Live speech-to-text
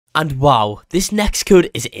And wow, this next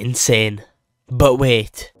code is insane. But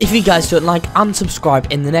wait, if you guys don't like and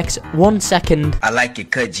subscribe in the next 1 second. I like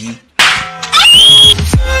it, cut G.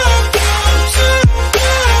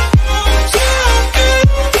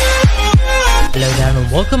 Hello there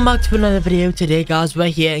and welcome back to another video. Today guys, we're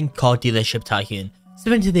here in Car Dealership Tycoon.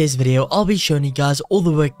 So in today's video, I'll be showing you guys all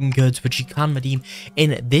the working codes which you can redeem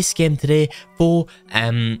in this game today for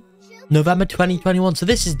November 2021. So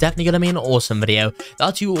this is definitely going to be an awesome video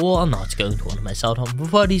that you all are not going to want to miss out on.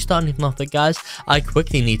 Before I do start anything off with, guys, I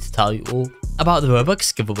quickly need to tell you all about the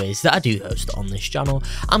Roblox giveaways that I do host on this channel.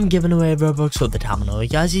 I'm giving away Roblox all the time, and all you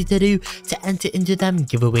guys need to do to enter into them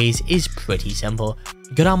giveaways is pretty simple.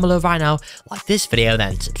 Go down below right now, like this video,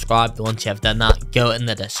 then subscribe. Once you have done that, go in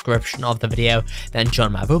the description of the video, then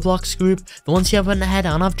join my Roblox group. Once you have went ahead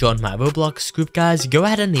and I've joined my Roblox group, guys, go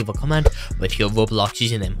ahead and leave a comment with your Roblox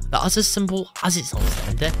username. That's as simple as it sounds to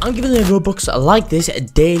enter. I'm giving away Robux like this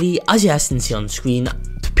daily, as you guys can see on screen,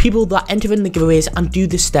 to people that enter in the giveaways and do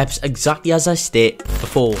the steps exactly as I state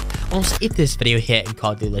before. Also, if this video here in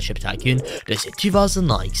Car Dealership Tycoon does hit 2,000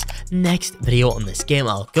 likes, next video on this game,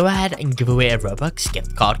 I'll go ahead and give away a Robux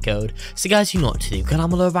gift card code. So guys, you know what to do. Go down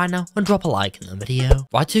below right now and drop a like in the video.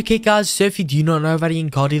 Right, okay guys, so if you do not know already in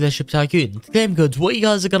Car Dealership Tycoon, the claim codes, what you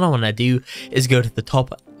guys are going to want to do is go to the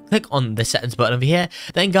top, click on the settings button over here,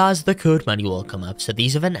 then guys, the code menu will come up. So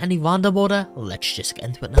these are in any random order. Let's just get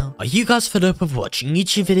into it now. Are you guys fed up of watching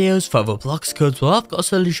YouTube videos for Roblox codes? Well, I've got a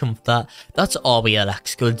solution for that. That's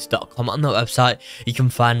rblxcodes.com. On the website you can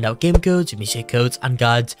find out game codes, music codes, and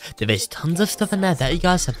guides. There is tons of stuff in there that you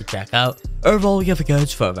guys have to check out. Overall, we have the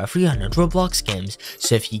codes for over 300 Roblox games,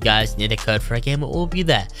 so if you guys need a code for a game, it will be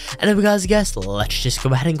there. And if you guys guessed, let's just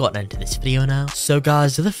go ahead and get into this video now. So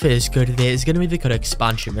guys, the first code today is going to be the code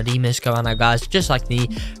expansion redeemers. Go on now guys, just like me,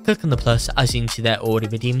 click on the plus, as you can see they're already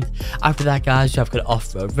redeemed. After that guys, you have good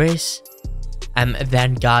off-road race,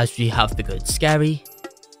 then guys we have the good scary.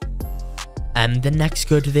 The next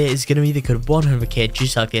code today is going to be the code 100k,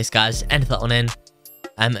 just like this guys, enter that one in.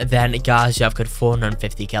 Then guys, you have code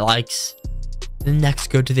 450k likes. The next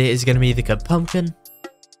code today is going to be the code pumpkin.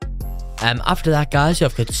 After that guys, you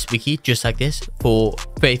have code spooky, just like this, for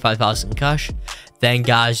 35,000 cash. Then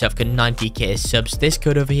guys, you have got 90k subs. This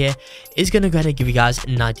code over here is going to go ahead and give you guys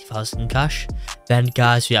 90,000 cash. Then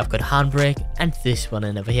guys, we have got handbrake, and this one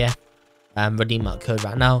in over here. Redeem that code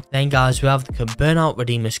right now. Then guys, we have the code burnout,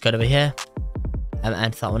 redeem this code over here.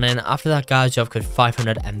 Enter that one in. After that guys, you have code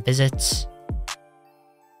 500 visits.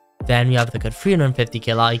 Then we have the code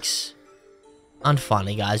 350k likes. And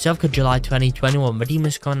finally guys, you have code July 2021 redeem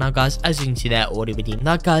this code now guys, as you can see there, already redeemed.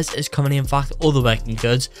 That guys is currently in fact all the working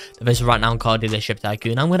codes that is right now in Car Dealership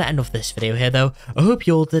Tycoon. I'm going to end off this video here though. I hope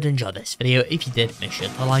you all did enjoy this video. If you did, make sure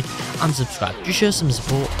to like and subscribe to show some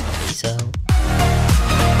support. Peace out.